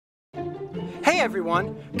Hey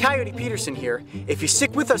everyone, Coyote Peterson here. If you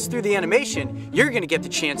stick with us through the animation, you're going to get the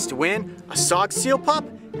chance to win a SOG Seal Pup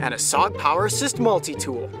and a SOG PowerAssist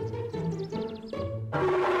Multitool.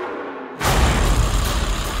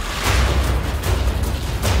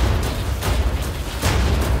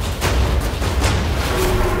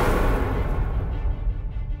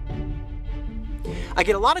 I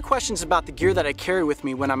get a lot of questions about the gear that I carry with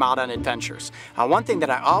me when I'm out on adventures. One thing that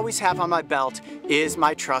I always have on my belt is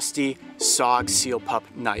my trusty SOG Seal Pup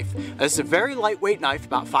knife. This is a very lightweight knife,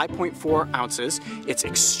 about 5.4 ounces. It's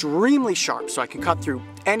extremely sharp, so I can cut through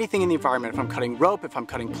anything in the environment. If I'm cutting rope, if I'm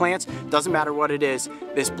cutting plants, doesn't matter what it is,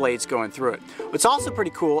 this blade's going through it. What's also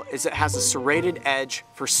pretty cool is it has a serrated edge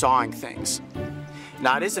for sawing things.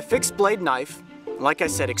 Now it is a fixed blade knife. Like I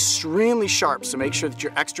said, extremely sharp, so make sure that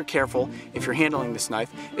you're extra careful if you're handling this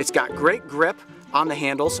knife. It's got great grip on the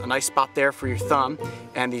handles, a nice spot there for your thumb,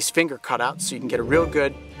 and these finger cutouts so you can get a real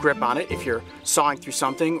good grip on it if you're sawing through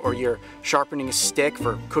something or you're sharpening a stick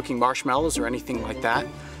for cooking marshmallows or anything like that.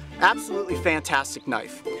 Absolutely fantastic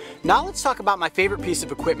knife. Now let's talk about my favorite piece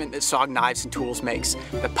of equipment that SOG Knives and Tools makes,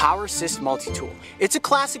 the PowerAssist Multitool. It's a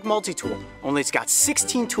classic multi-tool, only it's got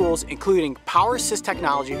 16 tools including PowerAssist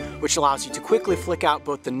technology, which allows you to quickly flick out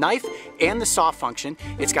both the knife and the saw function.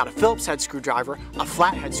 It's got a Phillips head screwdriver, a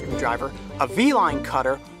flathead screwdriver, a V-line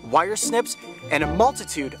cutter, wire snips, and a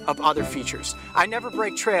multitude of other features. I never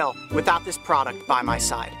break trail without this product by my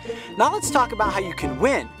side. Now let's talk about how you can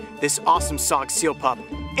win this awesome SOG Seal Pup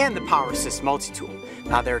and the PowerAssist Multitool.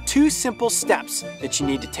 Now there are two simple steps that you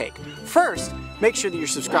need to take. First, make sure that you're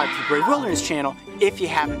subscribed to the Brave Wilderness channel if you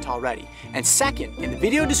haven't already. And second, in the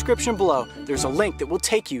video description below, there's a link that will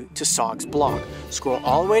take you to SOG's blog. Scroll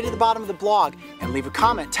all the way to the bottom of the blog and leave a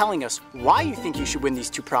comment telling us why you think you should win these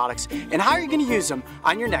two products and how you're going to use them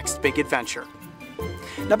on your next big adventure.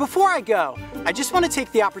 Now before I go, I just want to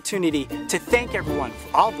take the opportunity to thank everyone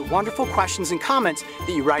for all the wonderful questions and comments that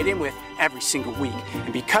you write in with every single week.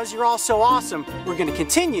 And because you're all so awesome, we're going to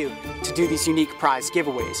continue to do these unique prize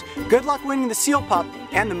giveaways. Good luck winning the Seal Pup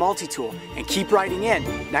and the Multitool, and keep writing in.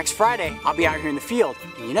 Next Friday, I'll be out here in the field,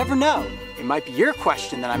 and you never know, it might be your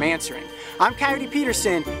question that I'm answering. I'm Coyote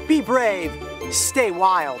Peterson. Be brave, stay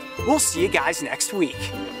wild. We'll see you guys next week.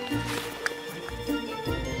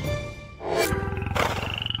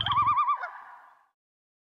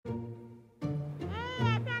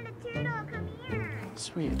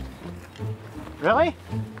 Sweet. Really?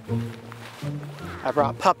 I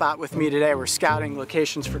brought Pup out with me today. We're scouting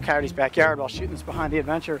locations for Coyote's backyard while shooting this Behind the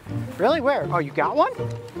Adventure. Really? Where? Oh, you got one?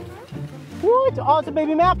 What? Oh, it's a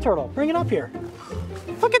baby map turtle. Bring it up here.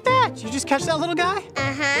 Look at that. Did you just catch that little guy?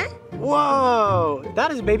 Uh-huh. Whoa.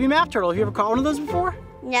 That is a baby map turtle. Have you ever caught one of those before?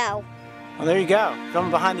 No. Well, there you go.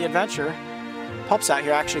 Filming Behind the Adventure. Pup's out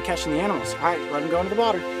here actually catching the animals. All right, let him go into the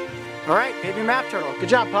water. All right, baby map turtle. Good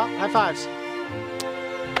job, Pup. High fives.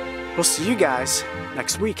 We'll see you guys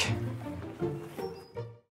next week.